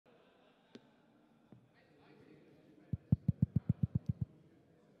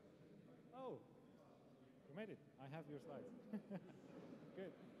made it. I have your slides. Good.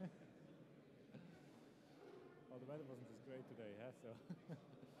 Well, the weather wasn't as great today, huh? So.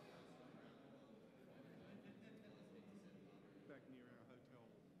 Back near our hotel,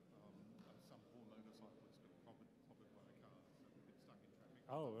 some poor motorcyclist got clobbered by a car, so we've been stuck in traffic.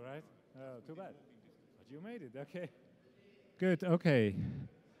 Oh, right. Too bad. Walking But you made it. Okay. Good. Okay.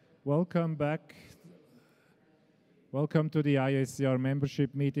 Welcome back. Welcome to the IACR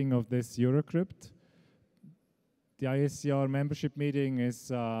membership meeting of this Eurocrypt. The IACR membership meeting is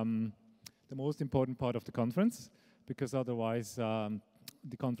the most important part of the conference, because otherwise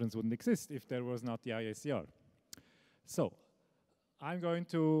the conference wouldn't exist if there was not the IACR. So, I'm going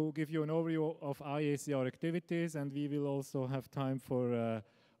to give you an overview of IACR activities, and we will also have time for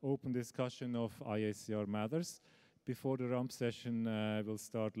open discussion of IACR matters before the rump session will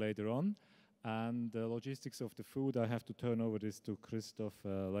start later on. And the logistics of the food, I have to turn over this to Christoph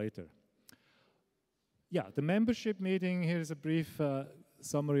later. Yeah, the membership meeting, here's a brief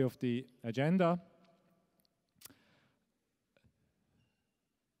summary of the agenda.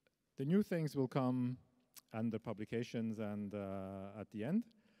 The new things will come under publications and at the end.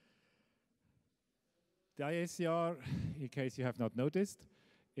 The IACR, in case you have not noticed,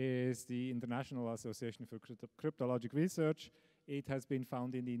 is the International Association for Cryptologic Research. It has been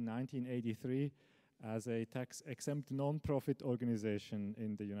founded in 1983 as a tax-exempt non-profit organization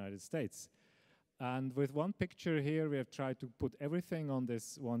in the United States. And with one picture here, we have tried to put everything on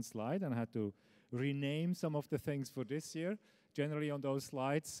this one slide and had to rename some of the things for this year. Generally on those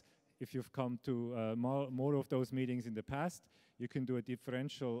slides, if you've come to more of those meetings in the past, you can do a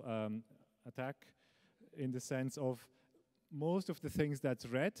differential attack in the sense of most of the things that's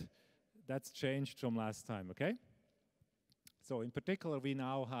red, that's changed from last time, okay? So in particular, we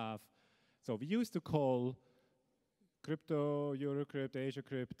now have, so we used to call Crypto, Eurocrypt,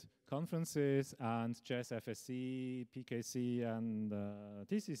 Asiacrypt conferences and Chess FSC, PKC, and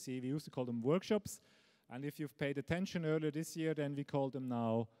TCC, we used to call them workshops. And if you've paid attention earlier this year, then we call them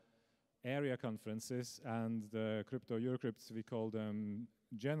now area conferences, and the Crypto Eurocrypts, we call them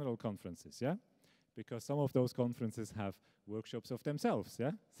general conferences, yeah? Because some of those conferences have workshops of themselves,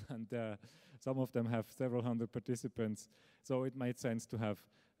 yeah? And some of them have several hundred participants, so it made sense to have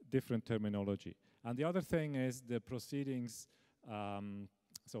different terminology. And the other thing is the proceedings,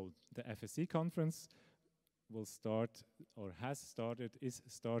 so the FSC conference will start, or has started, is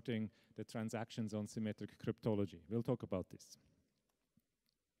starting the transactions on symmetric cryptology. We'll talk about this.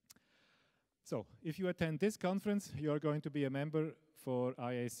 So, if you attend this conference, you are going to be a member for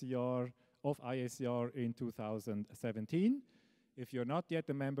IACR, of IACR in 2017. If you're not yet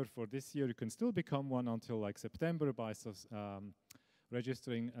a member for this year, you can still become one until like September by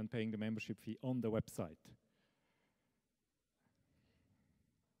registering and paying the membership fee on the website.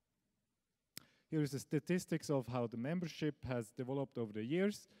 Here is the statistics of how the membership has developed over the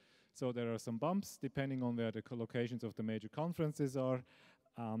years. So there are some bumps depending on where the locations of the major conferences are.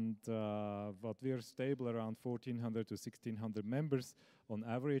 And but we are stable around 1,400 to 1,600 members on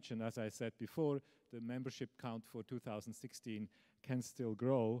average. And as I said before, the membership count for 2016 can still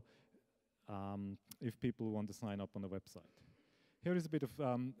grow if people want to sign up on the website. Here is a bit of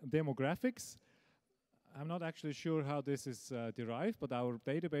demographics. I'm not actually sure how this is derived, but our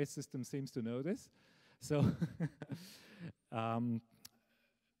database system seems to know this. So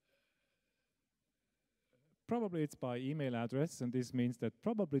probably it's by email address, and this means that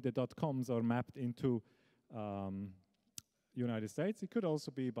probably the .coms are mapped into United States. It could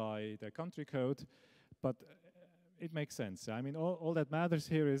also be by the country code, but it makes sense. I mean, all that matters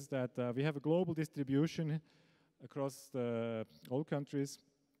here is that we have a global distribution across all countries,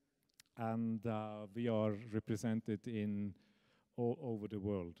 and we are represented in all over the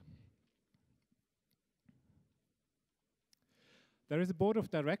world. There is a board of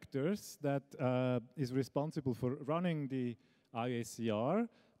directors that is responsible for running the IACR.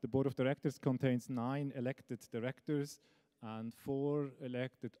 The board of directors contains 9 elected directors and 4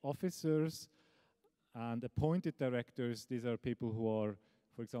 elected officers. And appointed directors, these are people who are,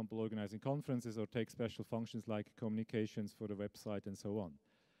 for example, organizing conferences or take special functions like communications for the website and so on.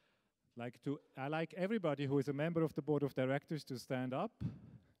 I like everybody who is a member of the board of directors to stand up.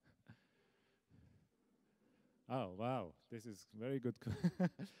 Oh, wow, this is very good.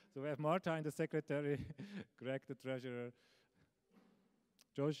 So we have Marta, the secretary, Greg, the treasurer,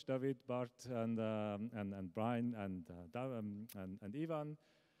 Josh, David, Bart, and Brian, and Ivan,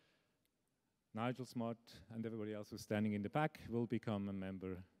 Nigel Smart, and everybody else who's standing in the back will become a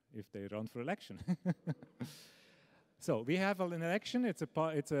member if they run for election. So we have an election. It's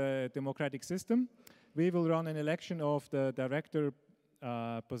a democratic system. We will run an election of the director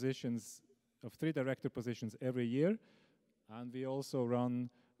positions of 3 director positions every year, and we also run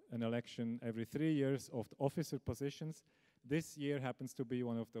an election every 3 years of the officer positions. This year happens to be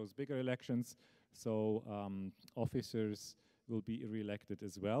one of those bigger elections, so officers will be re-elected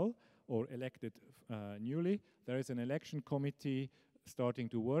as well, or elected newly. There is an election committee starting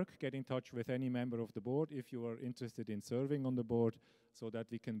to work. Get in touch with any member of the board if you are interested in serving on the board, so that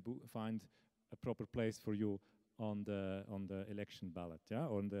we can find a proper place for you on the election ballot, yeah,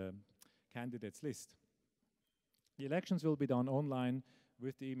 on the candidates list. The elections will be done online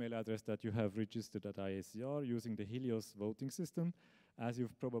with the email address that you have registered at IACR using the Helios voting system, as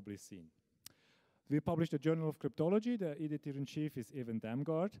you've probably seen. We published a Journal of Cryptology. The editor-in-chief is Evan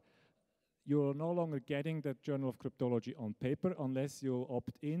Damgaard. You're no longer getting that Journal of Cryptology on paper unless you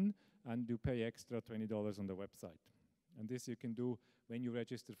opt in and you pay extra $20 on the website. And this you can do when you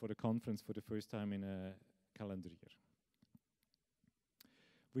register for the conference for the first time in a calendar year.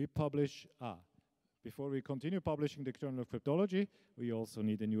 We publish, before we continue publishing the Journal of Cryptology, we also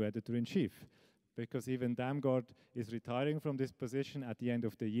need a new editor-in-chief, because even Damgaard is retiring from this position at the end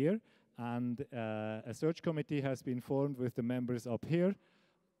of the year, and a search committee has been formed with the members up here,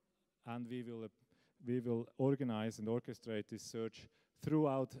 and we will organize and orchestrate this search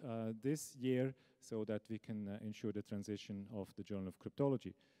throughout this year so that we can ensure the transition of the Journal of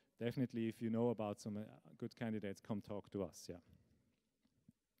Cryptology. Definitely, if you know about some good candidates, come talk to us, yeah.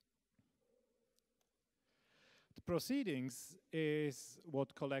 The proceedings is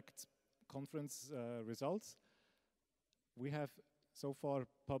what collects conference results. We have so far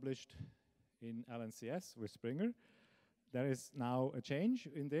published in LNCS with Springer. There is now a change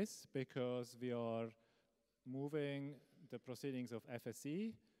in this because we are moving the proceedings of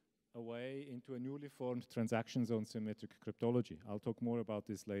FSC away into a newly formed transaction zone symmetric cryptology. I'll talk more about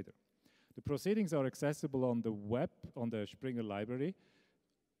this later. The proceedings are accessible on the web, on the Springer library,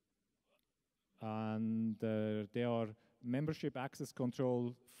 and they are membership access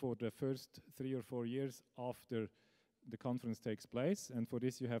control for the first 3 or 4 years after the conference takes place, and for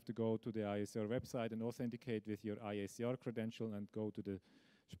this you have to go to the IACR website and authenticate with your IACR credential and go to the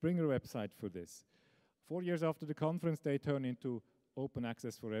Springer website for this. 4 years after the conference, they turn into open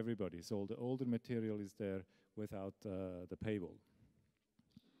access for everybody, so the older material is there without the paywall.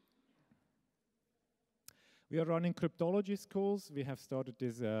 We are running cryptology schools. We have started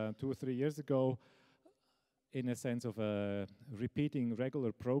this 2 or 3 years ago in a sense of a repeating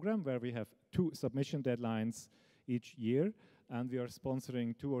regular program where we have 2 submission deadlines each year, and we are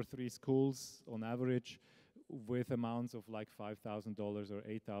sponsoring 2 or 3 schools on average with amounts of like $5,000 or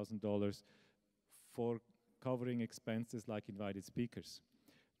 $8,000 for covering expenses like invited speakers.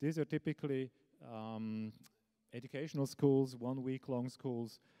 These are typically educational schools, 1 week-long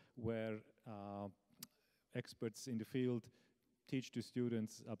schools where experts in the field teach to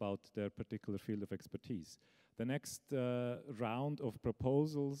students about their particular field of expertise. The next round of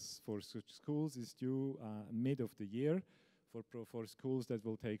proposals for such schools is due mid of the year for schools that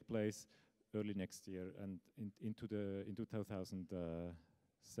will take place early next year and in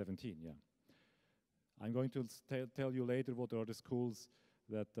 2017. Yeah, I'm going to tell you later what are the schools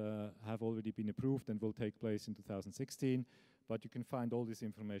that have already been approved and will take place in 2016. But you can find all this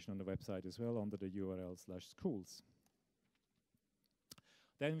information on the website as well under the URL/schools.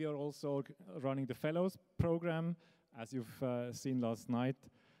 Then we are also running the Fellows program. As you've seen last night,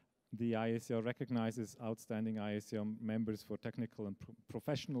 the IACR recognizes outstanding IACR members for technical and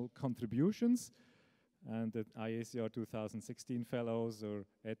professional contributions. And the IACR 2016 Fellows are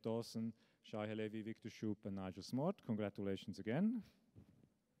Ed Dawson, Shai Halevi, Victor Shoup, and Nigel Smart. Congratulations again.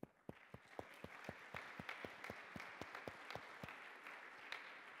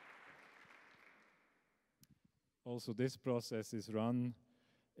 Also, this process is run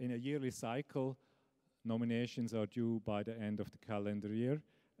in a yearly cycle. Nominations are due by the end of the calendar year.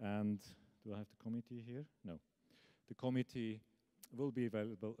 And do I have the committee here? No. The committee will be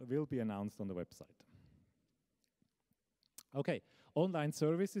available, will be announced on the website. Okay, online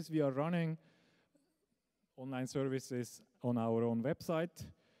services. We are running online services on our own website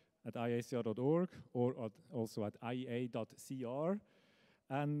at iacr.org or also at ia.cr.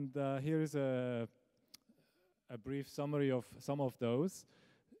 And here is a brief summary of some of those.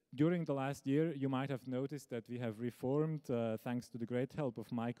 During the last year, you might have noticed that we have reformed, thanks to the great help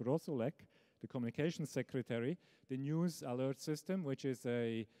of Mike Rosolek, the communications secretary, the news alert system, which is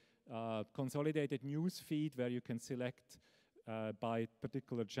a consolidated news feed where you can select by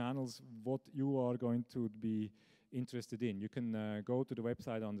particular channels what you are going to be interested in. You can go to the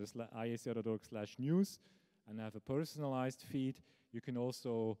website on this iacr.org/news and have a personalized feed. You can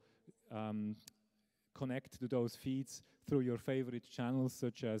also connect to those feeds through your favorite channels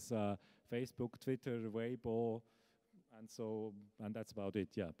such as Facebook, Twitter, Weibo, and that's about it,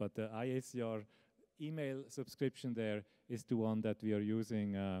 yeah. But the IACR email subscription there is the one that we are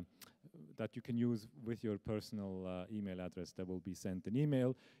using, that you can use with your personal email address. That will be sent an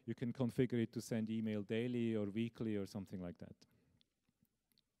email. You can configure it to send email daily or weekly or something like that.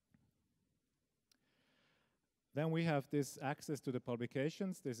 Then we have this access to the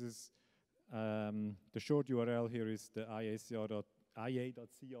publications. This is the short URL here is the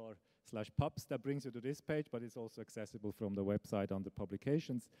ia.cr/pubs. That brings you to this page, but it's also accessible from the website under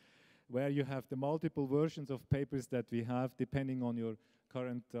publications, where you have the multiple versions of papers that we have. Depending on your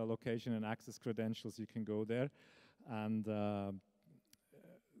current location and access credentials, you can go there. And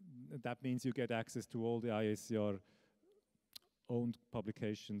that means you get access to all the IACR owned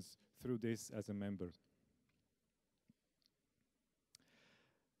publications through this as a member.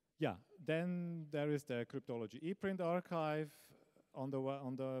 Yeah, then there is the Cryptology ePrint archive on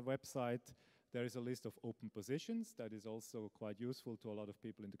the website. There is a list of open positions that is also quite useful to a lot of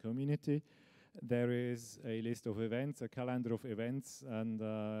people in the community. There is a list of events, a calendar of events and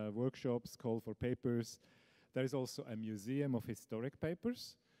workshops, call for papers. There is also a museum of historic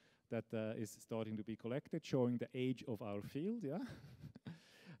papers that is starting to be collected, showing the age of our field, yeah,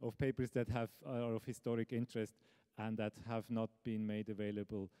 of papers that are of historic interest and that have not been made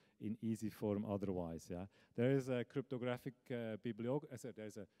available in easy form otherwise. Yeah, there is a cryptographic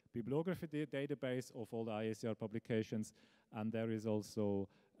there's a bibliography database of all the IACR publications, and there is also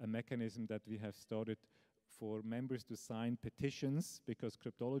a mechanism that we have started for members to sign petitions, because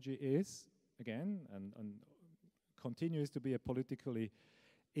cryptology is, again, and continues to be a politically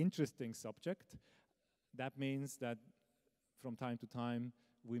interesting subject. That means that from time to time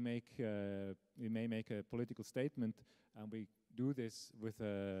we may make a political statement, and we do this with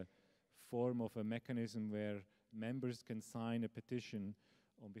a form of a mechanism where members can sign a petition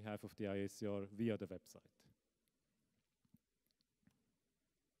on behalf of the IACR via the website.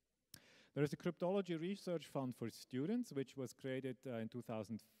 There is a Cryptology Research Fund for Students, which was created in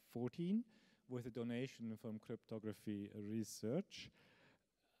 2014 with a donation from Cryptography Research,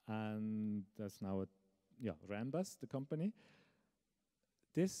 and that's now Rambus, the company.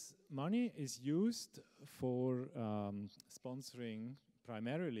 This money is used for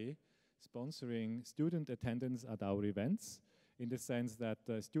primarily sponsoring student attendance at our events, in the sense that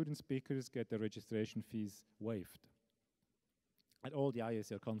student speakers get the registration fees waived at all the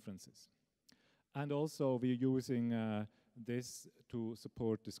IACR conferences. And also we're using this to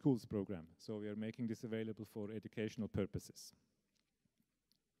support the schools program. So we are making this available for educational purposes.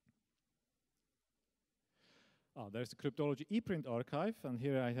 There's the Cryptology ePrint archive, and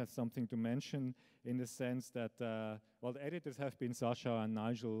here I have something to mention in the sense that, well, the editors have been Sasha and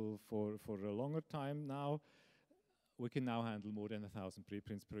Nigel for a longer time now. We can now handle more than 1,000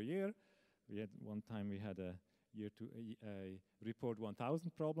 preprints per year. One time we had a report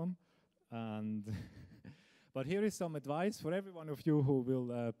 1,000 problem, and but here is some advice for every one of you who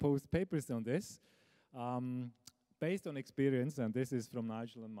will post papers on this. Based on experience, and this is from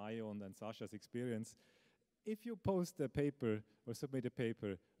Nigel and my own and Sasha's experience, if you post a paper or submit a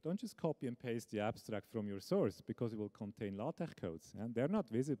paper, don't just copy and paste the abstract from your source, because it will contain LaTeX codes, and they're not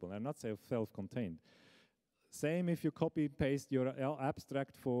visible, they're not self-contained. Same if you copy and paste your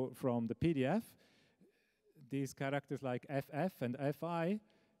abstract from the PDF, these characters like FF and FI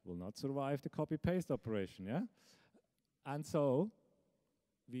will not survive the copy-paste operation, yeah? And so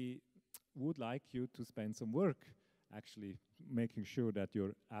we would like you to spend some work actually making sure that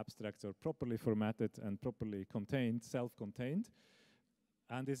your abstracts are properly formatted and properly contained, self-contained.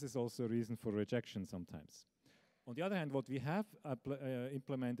 And this is also a reason for rejection sometimes. On the other hand, what we have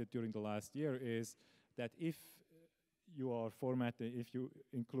implemented during the last year is that if you are formatting, if you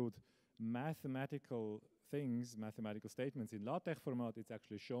include mathematical things, mathematical statements in LaTeX format, it's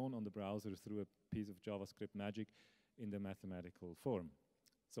actually shown on the browser through a piece of JavaScript magic in the mathematical form.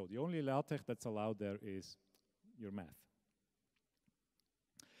 So the only LaTeX that's allowed there is your math.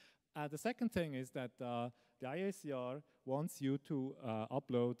 The second thing is that the IACR wants you to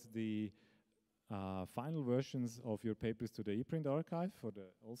upload the final versions of your papers to the ePrint archive,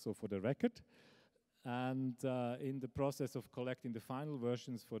 also for the record. And in the process of collecting the final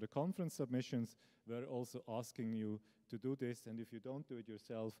versions for the conference submissions, we're also asking you to do this. And if you don't do it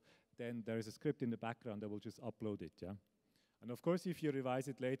yourself, then there is a script in the background that will just upload it. Yeah. And of course, if you revise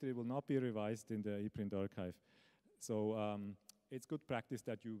it later, it will not be revised in the ePrint archive. So it's good practice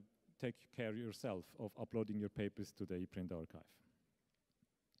that you take care yourself of uploading your papers to the ePrint archive.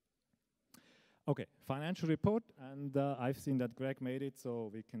 Okay, financial report, and I've seen that Greg made it,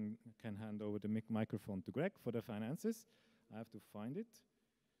 so we can hand over the microphone to Greg for the finances. I have to find it,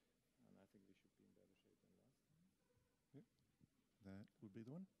 and I would be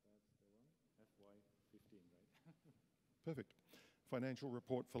the one. That's the one, FY15, right? Perfect. Financial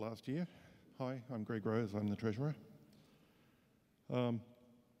report for last year. Hi, I'm Greg Rose, I'm the Treasurer.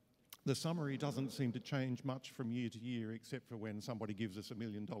 The summary doesn't seem to change much from year to year except for when somebody gives us $1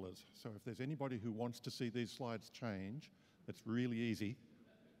 million. So if there's anybody who wants to see these slides change, it's really easy.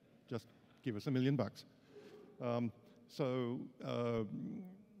 Just give us $1 million.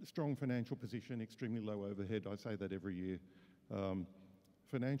 Strong financial position, extremely low overhead. I say that every year.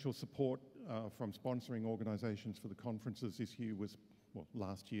 Financial support from sponsoring organisations for the conferences this year was, well,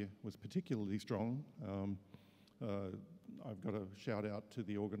 last year was particularly strong. I've got a shout out to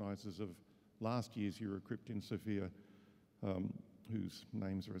the organisers of last year's Eurocrypt in Sofia, whose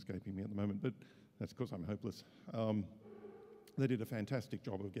names are escaping me at the moment, but that's because I'm hopeless. They did a fantastic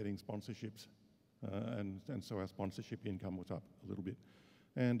job of getting sponsorships, and so our sponsorship income was up a little bit.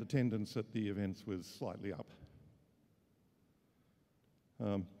 And attendance at the events was slightly up.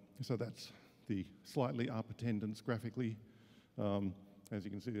 So that's the slightly up attendance graphically. As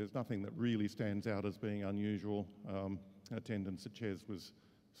you can see, there's nothing that really stands out as being unusual. Attendance at CHES was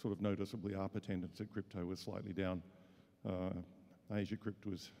sort of noticeably up. Attendance at crypto was slightly down. IACR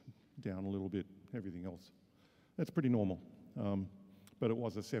was down a little bit. Everything else, that's pretty normal. But it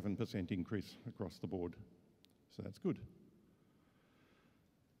was a 7% increase across the board, so that's good.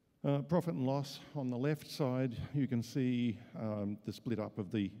 Profit and loss on the left side, you can see the split up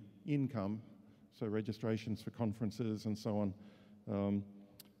of the income, so registrations for conferences and so on.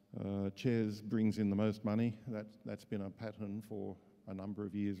 CHES brings in the most money. That's been a pattern for a number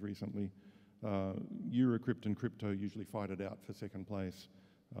of years recently. Eurocrypt and crypto usually fight it out for second place.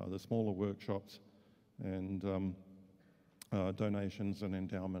 The smaller workshops and donations and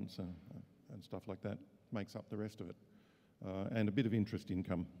endowments and stuff like that makes up the rest of it. And a bit of interest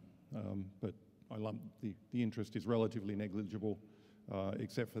income. But I lump the interest is relatively negligible,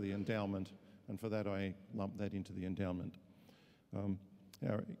 except for the endowment, and for that I lump that into the endowment.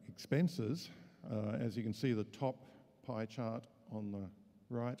 Our expenses, as you can see, the top pie chart on the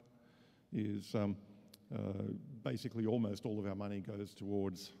right is basically almost all of our money goes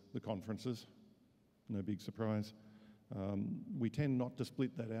towards the conferences. No big surprise. We tend not to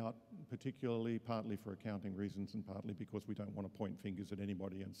split that out, particularly partly for accounting reasons and partly because we don't want to point fingers at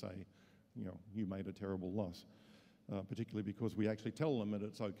anybody and say, you know, you made a terrible loss. Particularly because we actually tell them that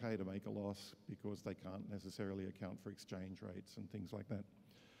it's okay to make a loss because they can't necessarily account for exchange rates and things like that.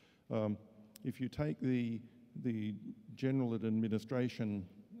 If you take the general administration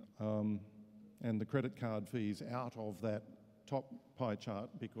and the credit card fees out of that top pie chart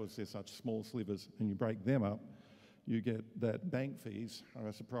because they're such small slivers and you break them up, you get that bank fees are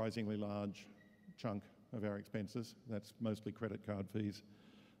a surprisingly large chunk of our expenses. That's mostly credit card fees.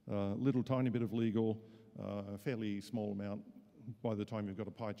 Little tiny bit of legal, a fairly small amount. By the time you've got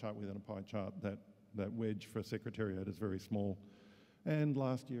a pie chart within a pie chart, that wedge for Secretariat is very small. And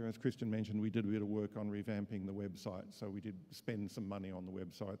last year, as Christian mentioned, we did a bit of work on revamping the website, so we did spend some money on the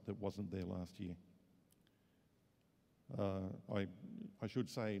website that wasn't there last year. I should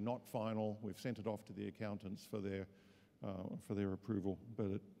say not final. We've sent it off to the accountants for their approval,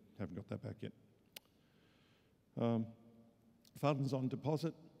 but haven't got that back yet. Funds on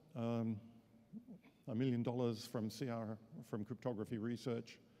deposit, $1 million from cryptography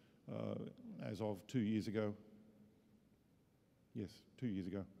research as of 2 years ago. Yes, 2 years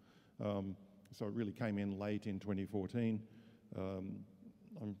ago. So it really came in late in 2014.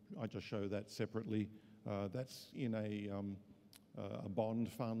 I just show that separately. That's in a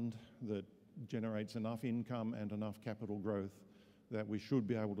bond fund that generates enough income and enough capital growth that we should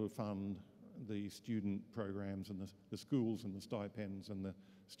be able to fund the student programs and the schools and the stipends and the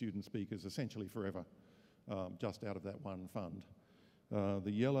student speakers essentially forever, just out of that one fund.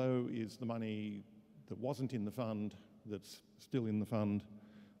 The yellow is the money that wasn't in the fund that's still in the fund,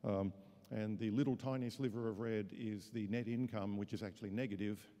 and the little tiny sliver of red is the net income, which is actually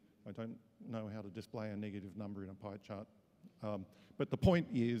negative. I don't know how to display a negative number in a pie chart, but the point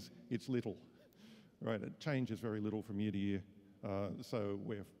is it's little, right? It changes very little from year to year, so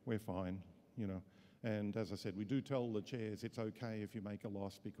we're fine, you know. And as I said, we do tell the chairs it's okay if you make a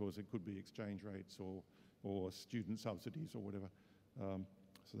loss because it could be exchange rates or student subsidies or whatever,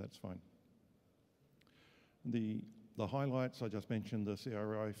 so that's fine. The highlights, I just mentioned the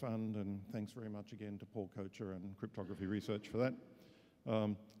CRI fund, and thanks very much again to Paul Kocher and Cryptography Research for that.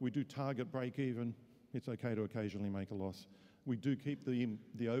 We do target break even. It's okay to occasionally make a loss. We do keep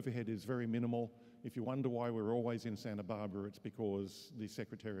the overhead is very minimal. If you wonder why we're always in Santa Barbara, it's because the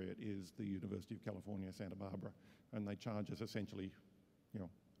Secretariat is the University of California, Santa Barbara, and they charge us essentially, you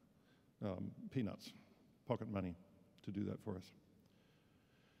know, peanuts, pocket money to do that for us.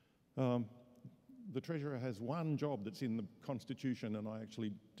 The Treasurer has one job that's in the Constitution, and I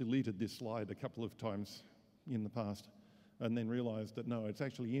actually deleted this slide a couple of times in the past and then realised that no, it's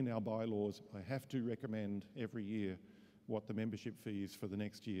actually in our bylaws. I have to recommend every year what the membership fees for the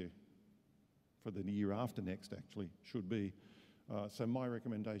next year, for the year after next actually, should be. So my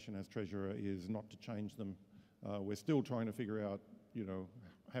recommendation as Treasurer is not to change them. We're still trying to figure out, you know,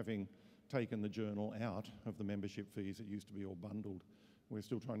 having taken the journal out of the membership fees, it used to be all bundled. We're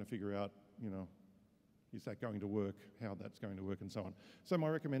still trying to figure out, you know, is that going to work, how that's going to work and so on. So my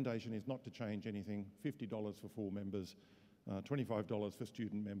recommendation is not to change anything, $50 for full members, $25 for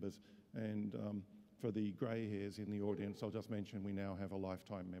student members, and for the grey hairs in the audience, I'll just mention we now have a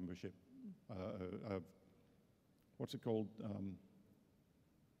lifetime membership. What's it called?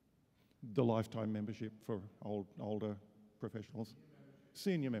 The lifetime membership for older professionals.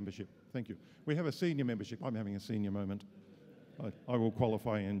 Senior membership, thank you. We have a senior membership. I'm having a senior moment. I will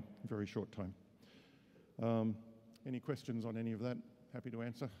qualify in a very short time. Any questions on any of that? Happy to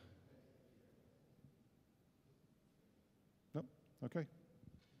answer. No? Okay.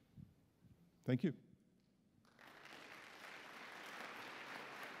 Thank you.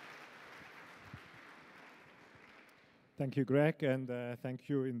 Thank you, Greg, and thank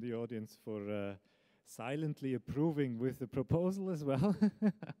you in the audience for silently approving with the proposal as well.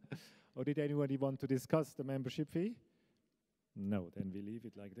 Or did anybody want to discuss the membership fee? No, then we leave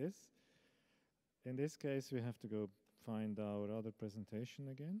it like this. In this case, we have to go find our other presentation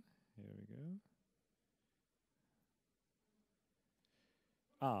again. Here we go.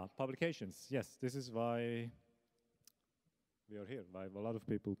 Ah, publications. Yes, this is why we are here, why a lot of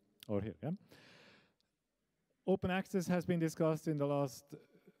people are here. Yeah? Open access has been discussed in the last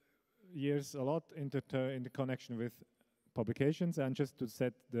years a lot in the connection with publications, and just to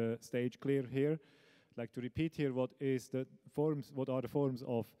set the stage clear here, I'd like to repeat here what are the forms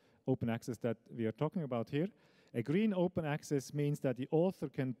of open access that we are talking about here. A green open access means that the author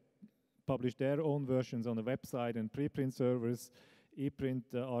can publish their own versions on the website and preprint servers, ePrint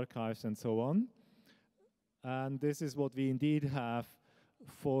archives and so on. And this is what we indeed have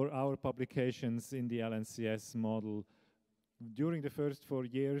for our publications in the LNCS model during the first 4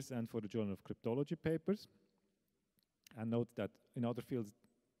 years and for the Journal of Cryptology papers. And note that in other fields,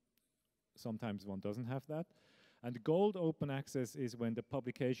 sometimes one doesn't have that. And gold open access is when the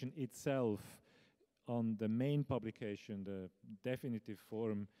publication itself on the main publication, the definitive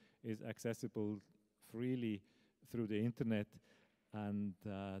form, is accessible freely through the internet. And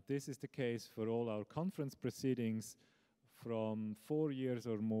this is the case for all our conference proceedings from 4 years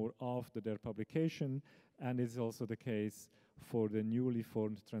or more after their publication, and it's also the case for the newly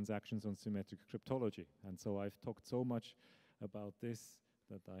formed transactions on symmetric cryptology. And so I've talked so much about this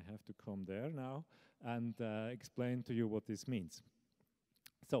that I have to come there now and explain to you what this means.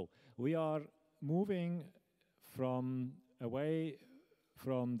 So we are moving away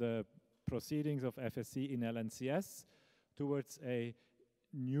from the proceedings of FSC in LNCS towards a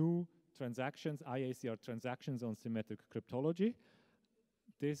new transactions, IACR transactions on symmetric cryptology.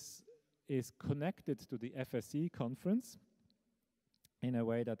 This is connected to the FSC conference in a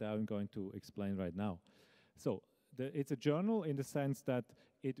way that I'm going to explain right now. So it's a journal in the sense that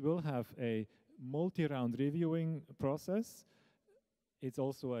it will have a multi-round reviewing process. It's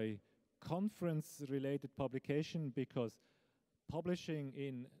also a conference-related publication because publishing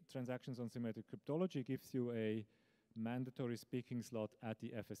in transactions on symmetric cryptology gives you a mandatory speaking slot at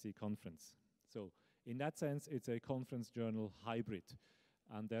the FSC conference. So in that sense, it's a conference journal hybrid.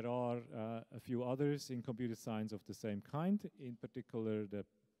 And there are a few others in computer science of the same kind, in particular the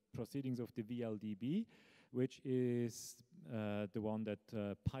proceedings of the VLDB, which is the one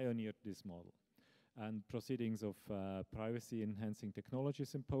that pioneered this model. And proceedings of Privacy Enhancing Technology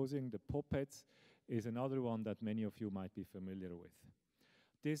Symposium, the POPETs, is another one that many of you might be familiar with.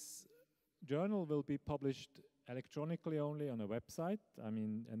 This journal will be published electronically only on a website.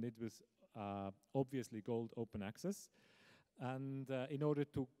 And it was obviously gold open access. And in order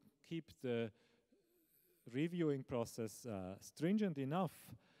to keep the reviewing process stringent enough,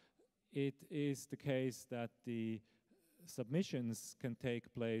 it is the case that the submissions can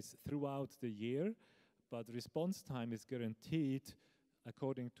take place throughout the year, but response time is guaranteed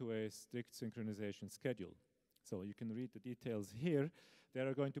according to a strict synchronization schedule. So you can read the details here. There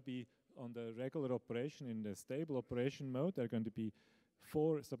are going to be, on the regular operation, in the stable operation mode, there are going to be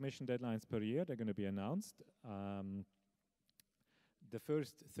 4 submission deadlines per year. They're going to be announced. The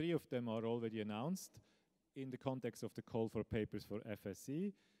first 3 of them are already announced in the context of the call for papers for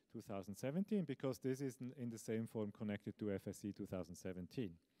FSC 2017, because this is in the same form connected to FSC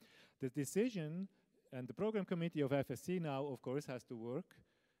 2017. The decision, and the program committee of FSC now, of course, has to work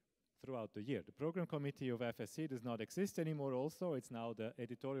throughout the year. The program committee of FSC does not exist anymore also. It's now the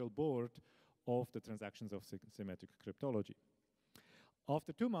editorial board of the transactions of symmetric cryptology.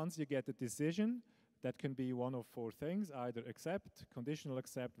 After 2 months, you get a decision that can be one of 4 things: either accept, conditional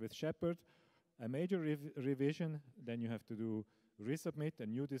accept with Shepherd, a major revision, then you have to do resubmit, a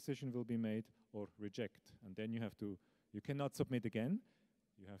new decision will be made, or reject. And then you cannot submit again.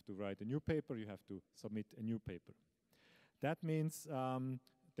 You have to write a new paper, you have to submit a new paper. That means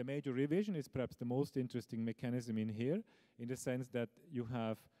the major revision is perhaps the most interesting mechanism in here, in the sense that you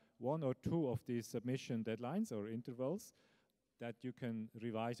have 1 or 2 of these submission deadlines or intervals that you can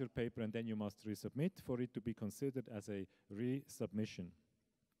revise your paper, and then you must resubmit for it to be considered as a resubmission.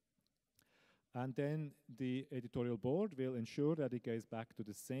 And then the editorial board will ensure that it goes back to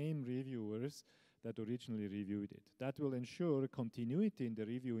the same reviewers that originally reviewed it. That will ensure continuity in the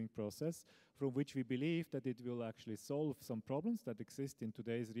reviewing process, from which we believe that it will actually solve some problems that exist in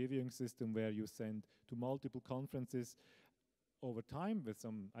today's reviewing system, where you send to multiple conferences over time with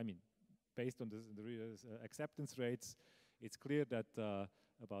some, based on the acceptance rates, it's clear that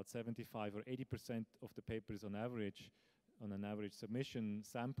about 75 or 80% of the papers on an average submission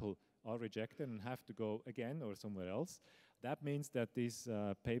sample are rejected and have to go again or somewhere else. That means that these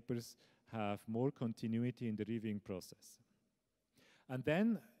papers have more continuity in the reviewing process. And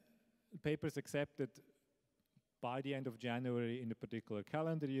then papers accepted by the end of January in a particular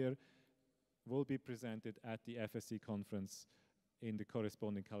calendar year will be presented at the FSC conference in the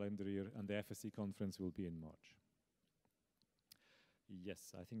corresponding calendar year, and the FSC conference will be in March.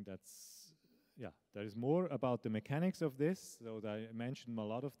 Yes, I think that's, there is more about the mechanics of this, so I mentioned a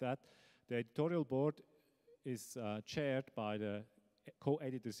lot of that. The editorial board is chaired by the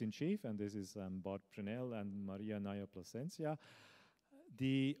co-editors-in-chief, and this is Bart Prenell and Maria Naya Plasencia.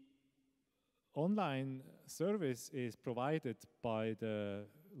 The online service is provided by the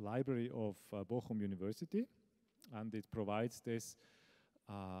library of Bochum University, and it provides this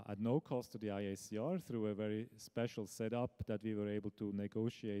at no cost to the IACR through a very special setup that we were able to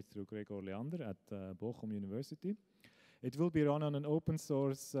negotiate through Gregor Leander at Bochum University. It will be run on an open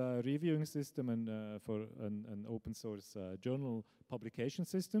source reviewing system and for an open source journal publication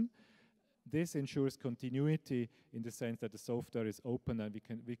system. This ensures continuity in the sense that the software is open, and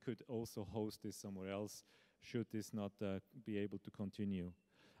we could also host this somewhere else should this not be able to continue.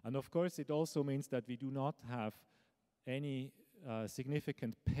 And of course, it also means that we do not have any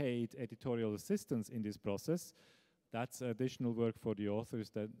significant paid editorial assistance in this process. That's additional work for the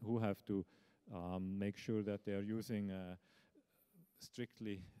authors who have to make sure that they are using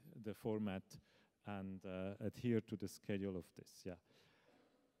strictly the format and adhere to the schedule of this. Yeah.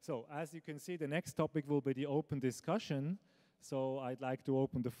 So as you can see, the next topic will be the open discussion. So I'd like to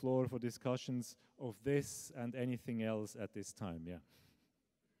open the floor for discussions of this and anything else at this time. Yeah.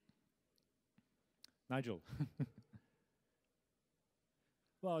 Nigel.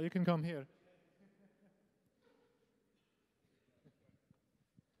 Well, you can come here.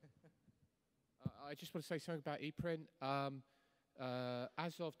 I just want to say something about ePrint.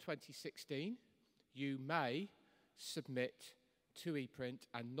 As of 2016, you may submit to ePrint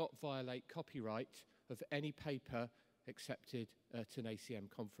and not violate copyright of any paper accepted at an ACM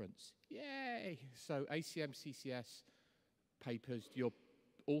conference. Yay! So ACM CCS papers, your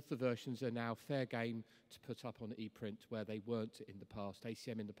author versions are now fair game to put up on ePrint, where they weren't in the past.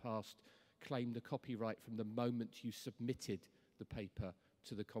 ACM in the past claimed the copyright from the moment you submitted the paper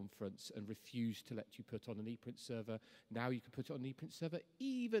to the conference and refused to let you put on an ePrint server. Now you can put it on an ePrint server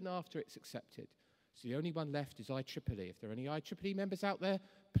even after it's accepted. So the only one left is IEEE. If there are any IEEE members out there,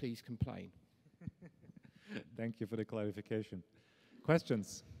 please complain. Thank you for the clarification.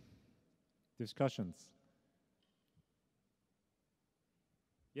 Questions? Discussions?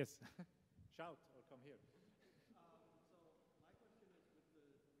 Yes. Shout or come here. So my question is, with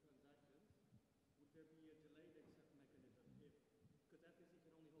the transactions, would there be a delayed accept mechanism? Because FSC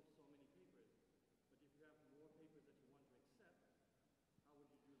can only hold so many papers, but if you have more papers that you want to accept, how would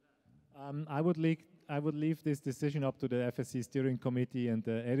you do that? I would leave this decision up to the FSC steering committee and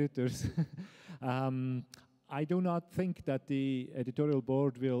the editors. I do not think that the editorial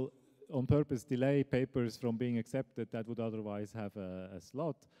board will on purpose delay papers from being accepted that would otherwise have a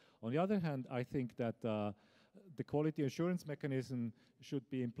slot. On the other hand, I think that the quality assurance mechanism should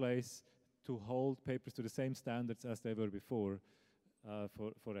be in place to hold papers to the same standards as they were before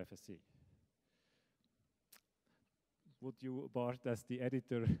for FSC. Would you, Bart, as the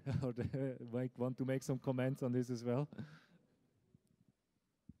editor, want to make some comments on this as well?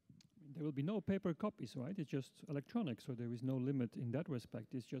 There will be no paper copies, right? It's just electronic, so there is no limit in that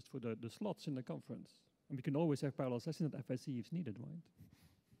respect. It's just for the slots in the conference. And we can always have parallel sessions at FSC if needed, right?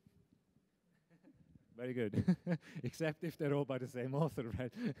 very good. Except if they're all by the same author,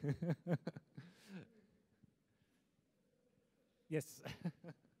 right? Yes.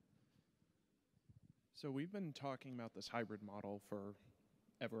 So we've been talking about this hybrid model for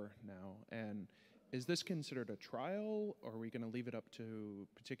ever now, and is this considered a trial, or are we going to leave it up to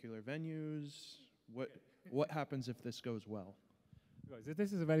particular venues? What happens if this goes well? So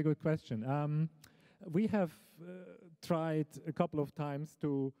this is a very good question. We have tried a couple of times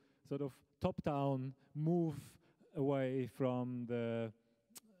to sort of top-down move away from the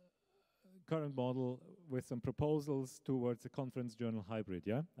current model with some proposals towards a conference journal hybrid,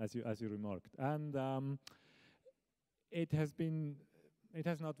 yeah, as you remarked, and it has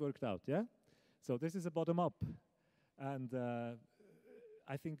not worked out, yeah. So this is a bottom-up, and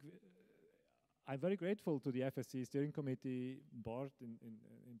I think I'm very grateful to the FSC steering committee, Bart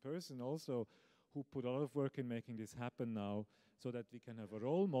in person also, who put a lot of work in making this happen now, so that we can have a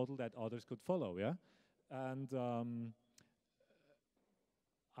role model that others could follow, yeah? And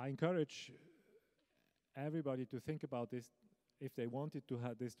I encourage everybody to think about this if they wanted to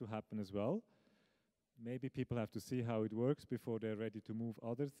have this to happen as well. Maybe people have to see how it works before they're ready to move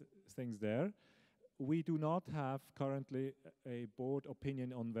other things there. We do not have currently a board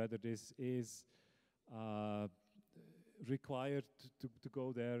opinion on whether this is required to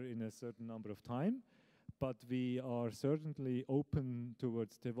go there in a certain number of time, but we are certainly open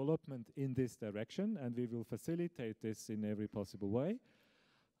towards development in this direction, and we will facilitate this in every possible way.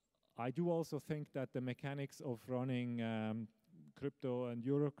 I do also think that the mechanics of running crypto and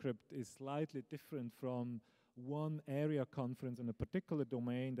Eurocrypt is slightly different from one area conference in a particular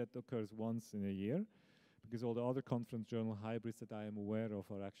domain that occurs once in a year, because all the other conference journal hybrids that I am aware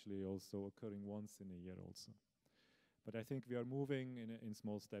of are actually also occurring once in a year also. But I think we are moving in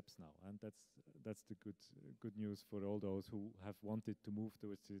small steps now, and that's the good news for all those who have wanted to move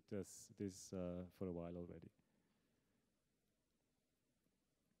towards this for a while already.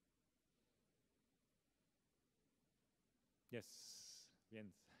 Yes,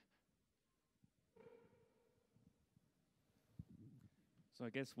 Jens. So I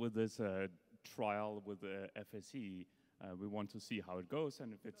guess with this trial with the FSC, we want to see how it goes,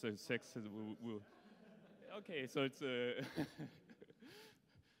 and if it's a success, we'll okay, so it's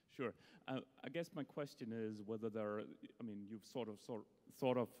sure. I guess my question is whether there are, I mean, you've sort of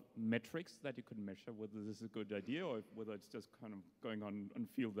thought of metrics that you could measure whether this is a good idea, or whether it's just kind of going on and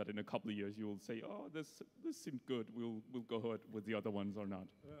feel that in a couple of years you will say, oh, this seemed good, we'll go ahead with the other ones or not.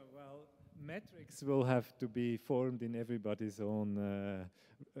 Well, metrics will have to be formed in everybody's own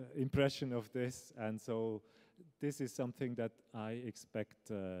impression of this, and so this is something that I expect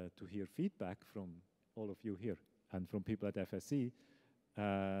to hear feedback from all of you here, and from people at FSC,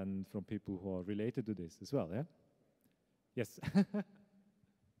 and from people who are related to this as well, yeah? Yes. Thank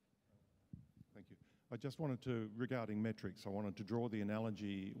you. I just wanted to, regarding metrics, I wanted to draw the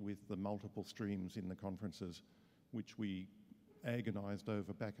analogy with the multiple streams in the conferences, which we agonized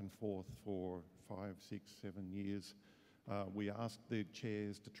over back and forth for 5, 6, 7 years. We asked the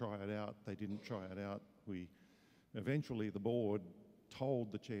chairs to try it out. They didn't try it out. Eventually the board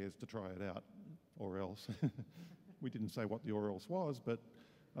told the chairs to try it out, or else. We didn't say what the or else was, but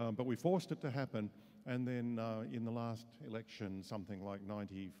we forced it to happen. And then in the last election, something like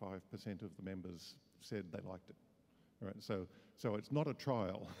 95% of the members said they liked it. All right, so it's not a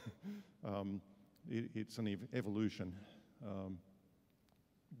trial. It's an evolution,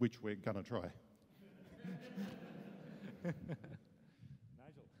 which we're going to try.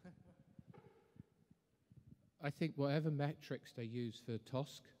 Nigel. I think whatever metrics they use for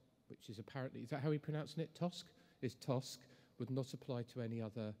TOSC, which is apparently, is that how we pronounce it? TOSC? Is TOSC, would not apply to any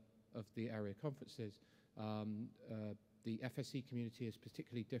other of the area conferences. The FSC community is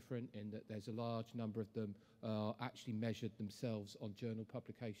particularly different in that there's a large number of them actually measured themselves on journal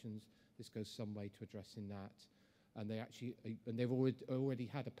publications. This goes some way to addressing that. And they've already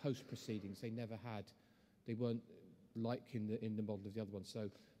had a post proceedings. They weren't like in the model of the other one. So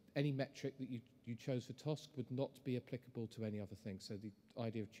any metric that you chose for TOSC would not be applicable to any other thing. So the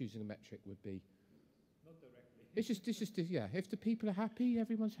idea of choosing a metric would be not directly. It's just yeah. If the people are happy,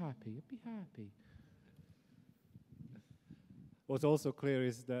 everyone's happy. You'd be happy. What's also clear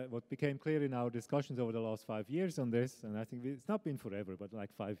is that what became clear in our discussions over the last 5 years on this, and I think it's not been forever, but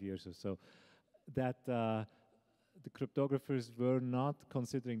like 5 years or so, that the cryptographers were not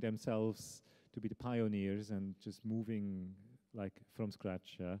considering themselves to be the pioneers and just moving like from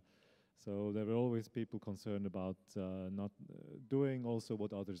scratch. So there were always people concerned about not doing also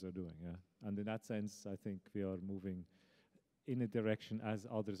what others are doing. And in that sense, I think we are moving in a direction as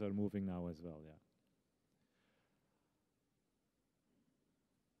others are moving now as well.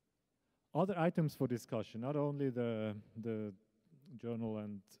 Other items for discussion, not only the journal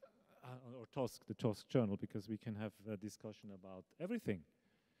and or TOSC, the TOSC journal, because we can have a discussion about everything.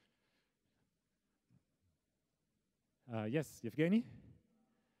 Yes, Yevgeny?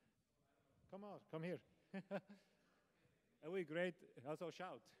 Come on, come here. Oh, we great. Also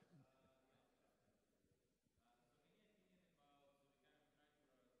shout.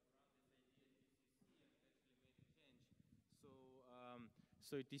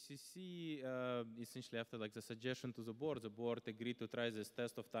 So TCC essentially after like the suggestion to the board agreed to try this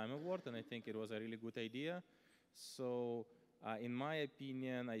test of time award, and I think it was a really good idea. So in my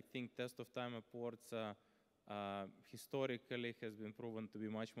opinion, I think test of time awards historically has been proven to be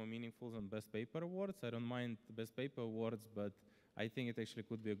much more meaningful than best paper awards. I don't mind the best paper awards, but I think it actually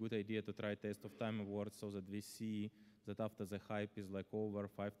could be a good idea to try test of time awards so that we see that after the hype is like over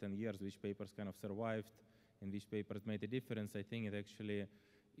 5-10 years, which papers kind of survived and which papers made a difference. I think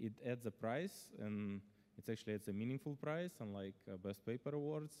it adds a price, and it's a meaningful price, unlike best paper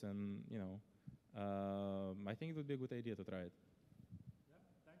awards. And I think it would be a good idea to try it. Yeah,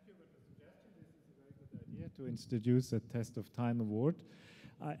 thank you for the suggestion. This is a very good idea to introduce a test of time award.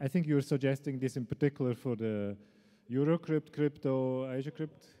 I think you're suggesting this in particular for the Eurocrypt, Crypto,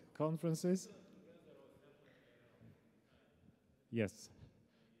 AsiaCrypt conferences. Yes.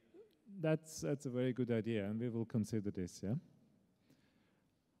 That's a very good idea, and we will consider this, yeah?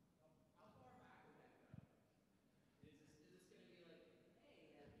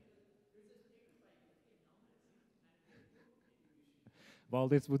 Well,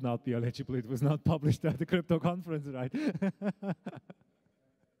 this would not be eligible. It was not published at the crypto conference, right?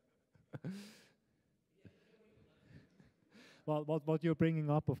 Well, what you're bringing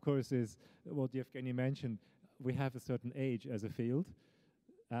up, of course, is what Yevgeny mentioned. We have a certain age as a field.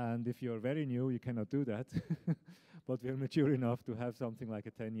 And if you're very new, you cannot do that. But we're mature enough to have something like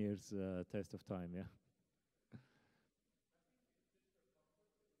a 10 years test of time, yeah.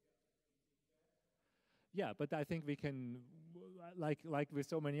 Yeah, but I think we can, like with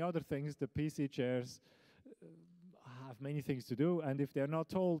so many other things, the PC chairs have many things to do. And if they're not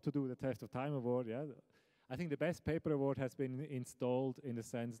told to do the test of time award, yeah, I think the best paper award has been installed in the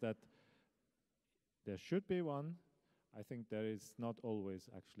sense that there should be one. I think there is not always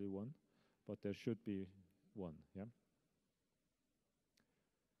actually one, but there should be one, yeah?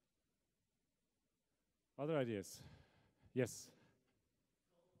 Other ideas? Yes?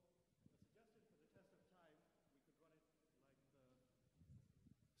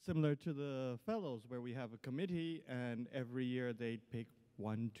 Similar to the fellows, where we have a committee, and every year they pick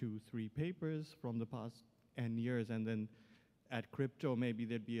 1, 2, 3 papers from the past N years, and then at crypto, maybe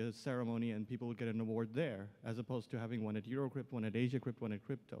there'd be a ceremony and people would get an award there, as opposed to having one at Eurocrypt, one at AsiaCrypt, one at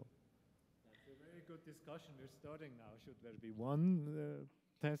crypto. That's a very good discussion. We're starting now. Should there be one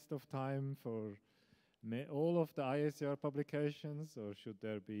test of time for all of the IACR publications, or should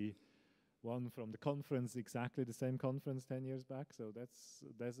there be one from the conference, exactly the same conference 10 years back? So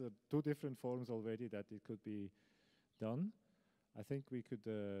there's 2 different forms already that it could be done. I think we could,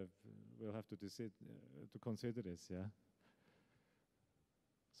 we'll have to decide to consider this, yeah.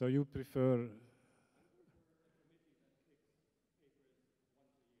 So you prefer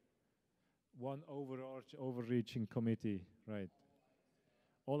one overreaching committee, right?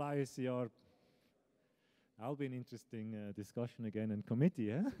 All IACR. That'll be an interesting discussion again in committee,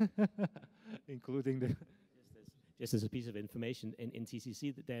 yeah? Including the... Just as a piece of information, in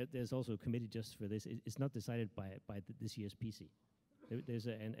TCC, there's also a committee just for this. It's not decided by this year's PC. There's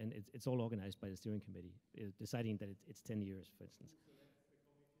and it's all organized by the steering committee, deciding that it's 10 years, for instance.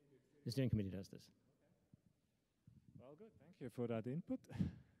 The steering committee does this. Okay. Well, good. Thank you for that input.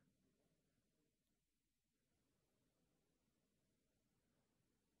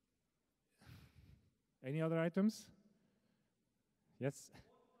 Any other items? Yes?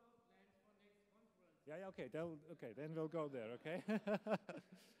 Yeah, okay, then we'll go there, okay?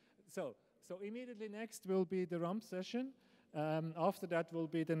 So immediately next will be the rump session. After that will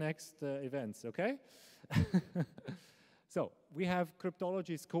be the next events, okay? So we have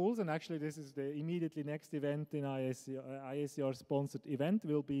cryptology schools, and actually this is the immediately next event in IACR sponsored event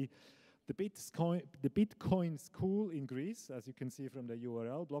will be the Bitcoin School in Greece, as you can see from the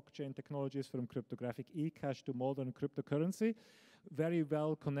URL, blockchain technologies from cryptographic e-cash to modern cryptocurrency. Very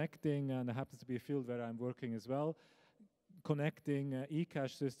well connecting, and it happens to be a field where I'm working as well, connecting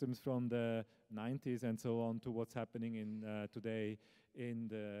e-cash systems from the 90s and so on to what's happening in today in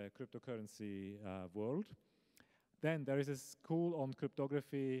the cryptocurrency world. Then there is a school on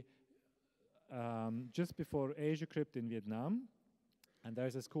cryptography just before AsiaCrypt in Vietnam. And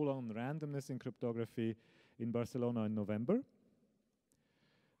there's a school on randomness in cryptography in Barcelona in November.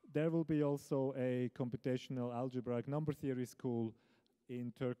 There will be also a computational algebraic number theory school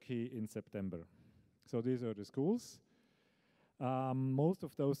in Turkey in September. So these are the schools. Most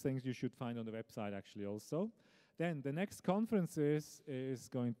of those things you should find on the website actually also. Then the next conferences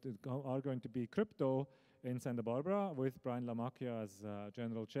are going to be crypto in Santa Barbara with Brian Lamacchia as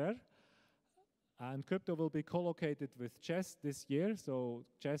general chair. And crypto will be co-located with chess this year. So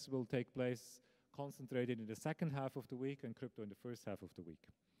chess will take place concentrated in the second half of the week and crypto in the first half of the week.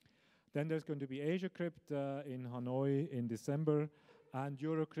 Then there's going to be Eurocrypt in Hanoi in December and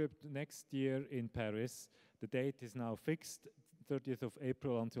Eurocrypt next year in Paris. The date is now fixed, 30th of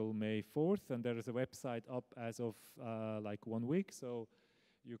April until May 4th, and there is a website up as of like 1 week, so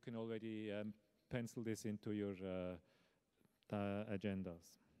you can already pencil this into your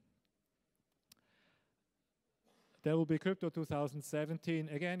agendas. There will be Crypto 2017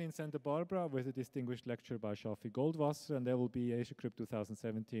 again in Santa Barbara with a distinguished lecture by Shafi Goldwasser, and there will be Eurocrypt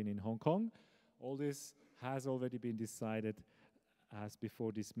 2017 in Hong Kong. All this has already been decided as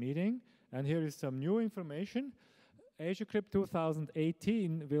before this meeting. And here is some new information. Eurocrypt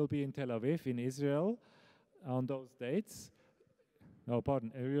 2018 will be in Tel Aviv in Israel on those dates. Oh,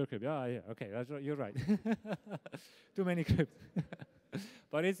 pardon, Eurocrypt, yeah, okay, that's right, you're right. Too many crypts.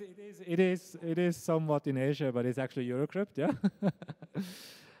 But it is somewhat in Asia, but it's actually Eurocrypt, yeah.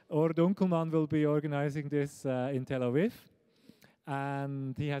 Or Dunkelmann will be organizing this in Tel Aviv.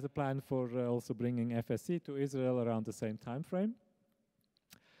 And he has a plan for also bringing FSC to Israel around the same time frame.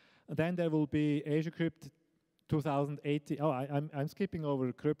 Then there will be Eurocrypt 2018. Oh, I'm skipping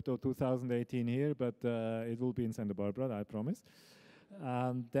over Crypto 2018 here, but it will be in Santa Barbara, I promise.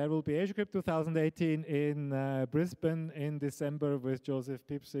 There will be Eurocrypt 2018 in Brisbane in December with Joseph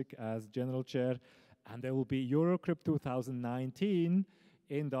Pipsik as general chair. And there will be Eurocrypt 2019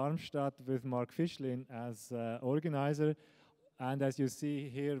 in Darmstadt with Mark Fischlin as organizer. And as you see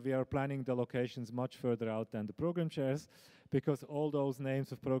here, we are planning the locations much further out than the program chairs, because all those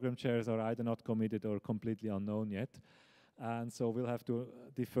names of program chairs are either not committed or completely unknown yet. And so we'll have to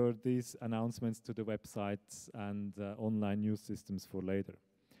defer these announcements to the websites and online news systems for later.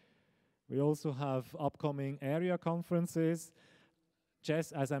 We also have upcoming area conferences.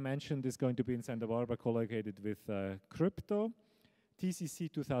 Chess, as I mentioned, is going to be in Santa Barbara, co-located with Crypto.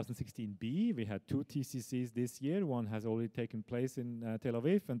 TCC 2016B, we had 2 TCCs this year. One has already taken place in Tel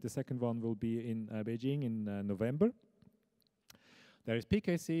Aviv, and the second one will be in Beijing in November. There is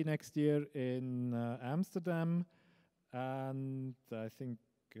PKC next year in Amsterdam, and I think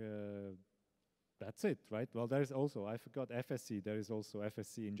that's it, right? Well, there is also, I forgot FSC, there is also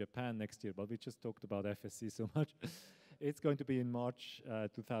FSC in Japan next year, but we just talked about FSC so much. It's going to be in March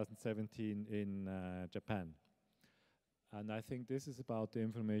 2017 in Japan. And I think this is about the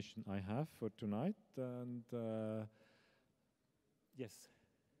information I have for tonight. And yes.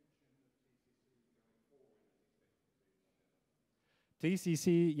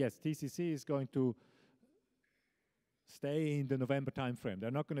 TCC, yes, TCC is going to stay in the November timeframe. There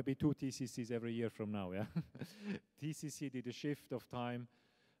are not going to be 2 TCCs every year from now, yeah? TCC did a shift of time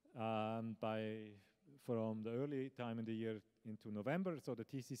from the early time in the year into November, so the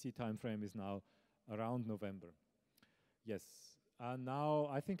TCC timeframe is now around November. Yes, and now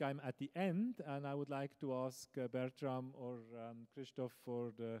I think I'm at the end, and I would like to ask Bertram or Christoph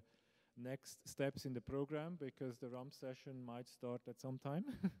for the next steps in the program, because the RUMP session might start at some time.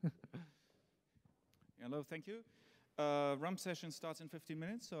 Hello, thank you. RUMP session starts in 15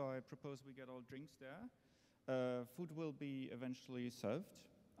 minutes, so I propose we get all drinks there. Food will be eventually served,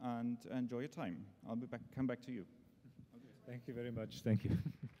 and enjoy your time. I'll be back. Come back to you. Thank you very much. Thank you.